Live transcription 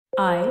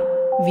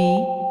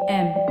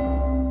IVM.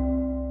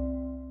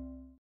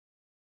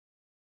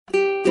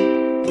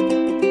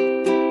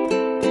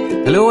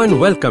 Hello and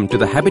welcome to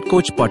the Habit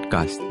Coach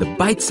Podcast, the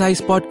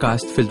bite-sized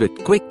podcast filled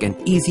with quick and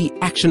easy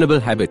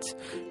actionable habits.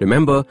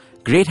 Remember,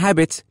 great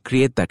habits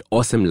create that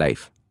awesome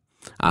life.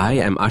 I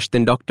am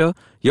Ashton Doctor,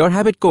 your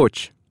habit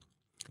coach.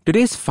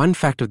 Today's fun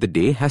fact of the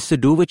day has to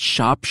do with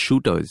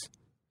sharpshooters.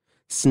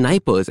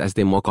 Snipers, as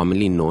they're more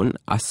commonly known,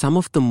 are some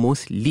of the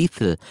most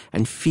lethal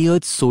and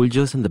feared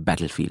soldiers on the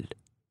battlefield.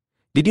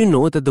 Did you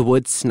know that the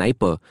word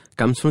sniper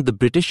comes from the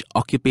British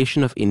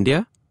occupation of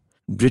India?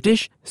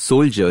 British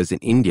soldiers in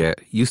India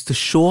used to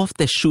show off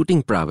their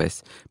shooting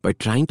prowess by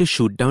trying to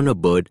shoot down a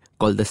bird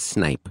called the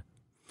snipe.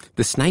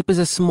 The snipe is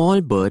a small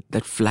bird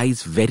that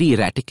flies very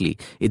erratically.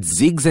 It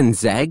zigs and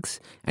zags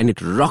and it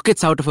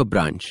rockets out of a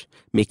branch,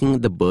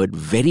 making the bird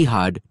very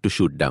hard to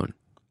shoot down.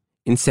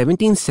 In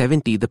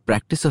 1770, the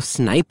practice of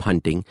snipe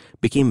hunting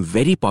became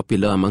very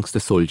popular amongst the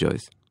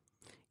soldiers,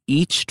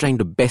 each trying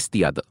to best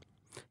the other.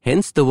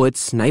 Hence, the word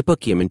sniper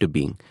came into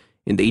being.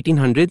 In the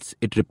 1800s,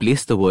 it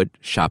replaced the word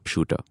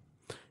sharpshooter.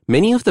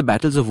 Many of the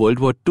battles of World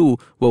War II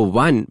were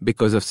won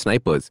because of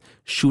snipers,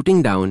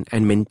 shooting down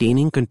and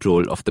maintaining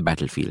control of the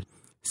battlefield.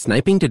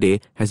 Sniping today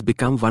has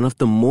become one of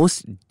the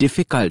most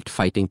difficult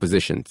fighting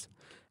positions.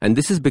 And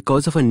this is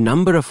because of a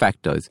number of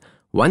factors.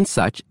 One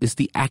such is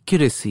the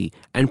accuracy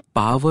and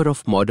power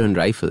of modern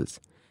rifles.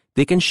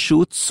 They can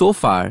shoot so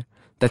far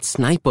that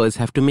snipers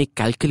have to make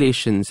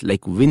calculations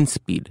like wind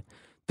speed,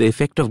 the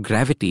effect of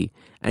gravity,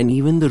 and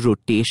even the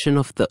rotation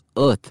of the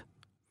earth.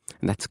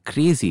 And that's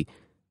crazy.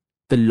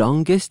 The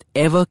longest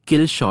ever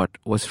kill shot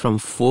was from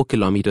 4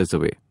 kilometers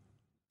away.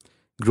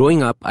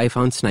 Growing up, I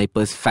found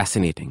snipers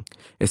fascinating,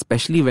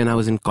 especially when I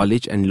was in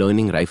college and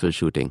learning rifle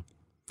shooting.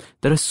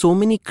 There are so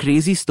many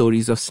crazy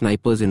stories of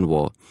snipers in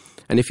war,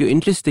 and if you're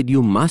interested,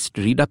 you must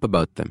read up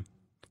about them.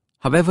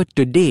 However,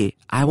 today,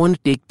 I want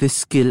to take this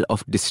skill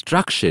of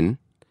destruction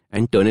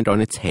and turn it on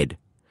its head.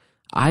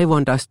 I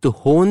want us to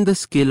hone the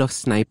skill of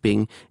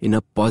sniping in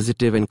a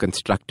positive and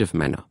constructive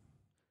manner.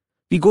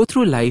 We go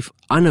through life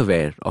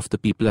unaware of the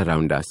people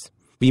around us.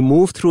 We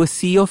move through a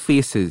sea of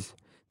faces.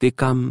 They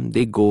come,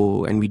 they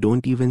go, and we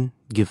don't even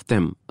give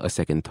them a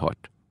second thought.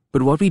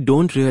 But what we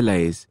don't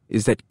realize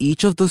is that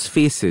each of those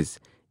faces,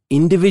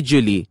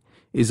 individually,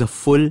 is a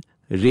full,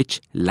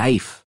 rich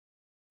life.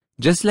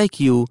 Just like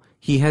you,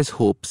 he has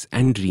hopes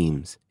and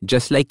dreams.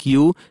 Just like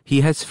you,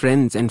 he has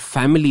friends and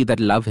family that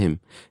love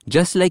him.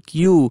 Just like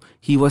you,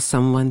 he was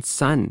someone's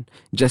son.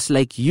 Just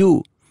like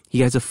you,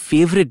 he has a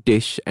favorite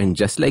dish, and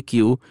just like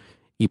you,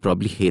 he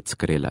probably hates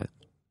Karela.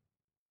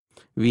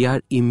 We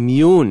are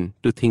immune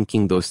to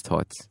thinking those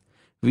thoughts.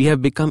 We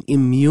have become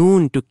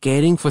immune to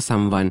caring for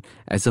someone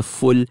as a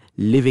full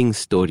living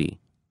story.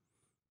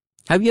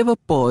 Have you ever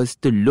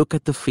paused to look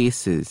at the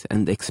faces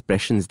and the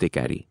expressions they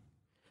carry?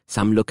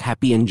 Some look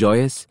happy and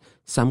joyous,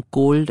 some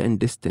cold and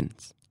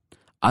distant.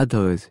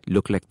 Others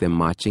look like they're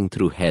marching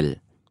through hell.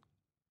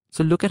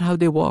 So look at how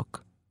they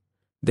walk,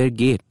 their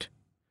gait.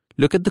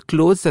 Look at the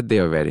clothes that they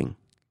are wearing,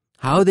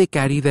 how they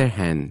carry their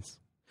hands.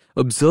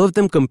 Observe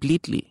them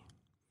completely.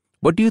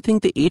 What do you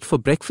think they ate for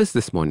breakfast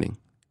this morning?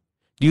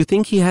 Do you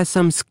think he has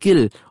some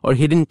skill or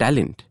hidden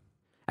talent?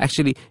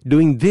 Actually,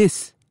 doing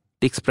this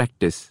takes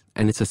practice,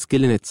 and it's a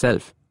skill in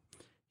itself.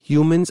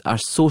 Humans are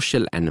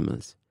social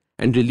animals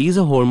and release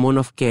a hormone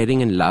of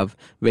caring and love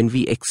when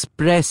we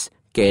express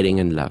caring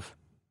and love.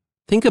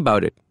 Think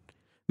about it.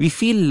 We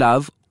feel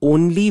love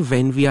only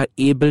when we are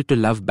able to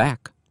love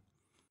back.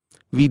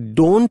 We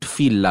don't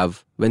feel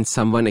love when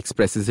someone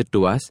expresses it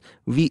to us.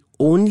 We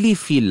only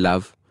feel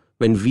love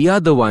when we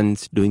are the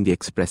ones doing the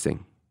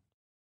expressing.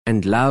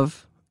 And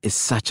love is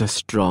such a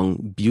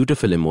strong,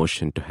 beautiful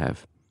emotion to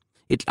have.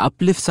 It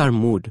uplifts our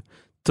mood,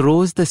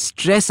 throws the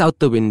stress out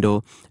the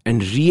window,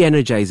 and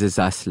re-energizes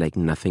us like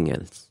nothing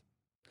else.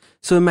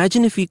 So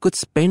imagine if we could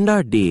spend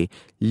our day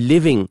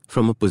living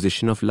from a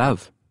position of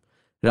love.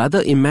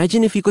 Rather,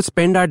 imagine if we could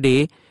spend our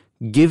day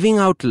giving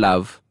out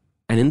love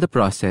and in the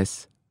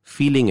process,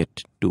 feeling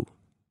it too.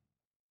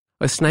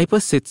 A sniper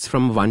sits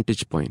from a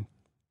vantage point,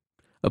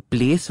 a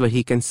place where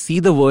he can see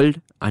the world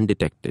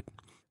undetected,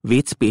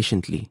 waits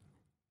patiently,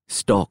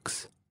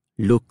 stalks,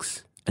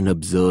 looks, and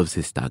observes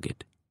his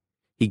target.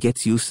 He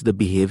gets used to the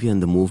behavior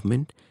and the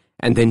movement,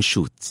 and then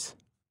shoots.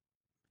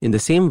 In the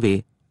same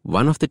way,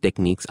 one of the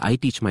techniques I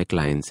teach my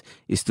clients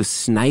is to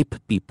snipe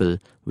people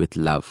with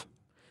love.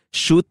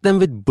 Shoot them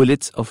with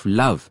bullets of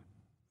love.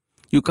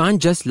 You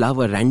can't just love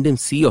a random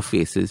sea of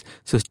faces,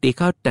 so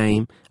take out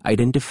time,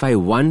 identify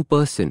one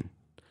person,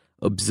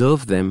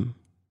 observe them,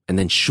 and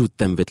then shoot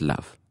them with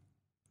love.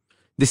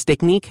 This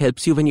technique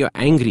helps you when you're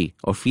angry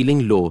or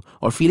feeling low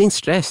or feeling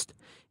stressed.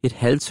 It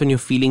helps when you're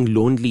feeling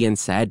lonely and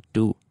sad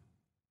too.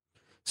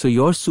 So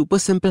your super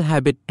simple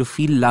habit to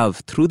feel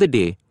love through the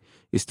day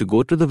is to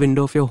go to the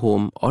window of your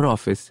home or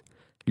office,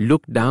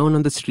 look down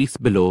on the streets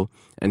below,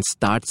 and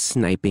start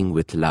sniping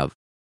with love.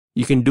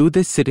 You can do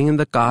this sitting in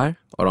the car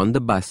or on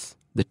the bus.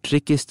 The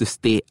trick is to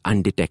stay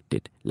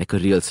undetected, like a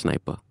real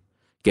sniper.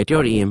 Get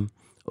your aim,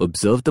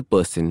 observe the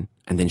person,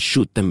 and then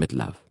shoot them with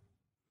love.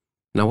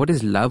 Now, what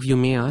is love, you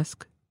may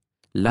ask?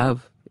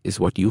 Love is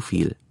what you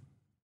feel.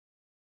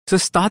 So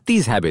start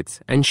these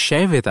habits and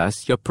share with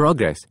us your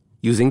progress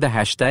using the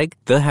hashtag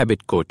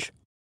 #TheHabitCoach.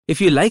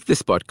 If you like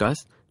this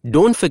podcast,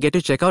 don't forget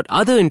to check out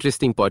other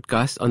interesting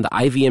podcasts on the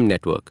IVM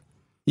network.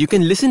 You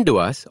can listen to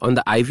us on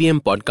the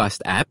IVM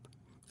Podcast app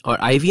or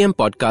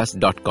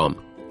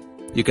ivmpodcast.com.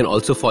 You can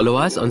also follow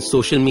us on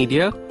social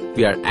media.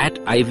 We are at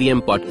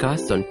IVM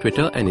Podcasts on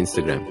Twitter and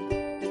Instagram.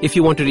 If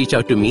you want to reach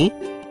out to me,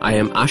 I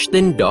am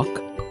Ashton Doc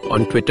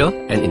on Twitter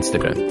and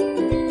Instagram.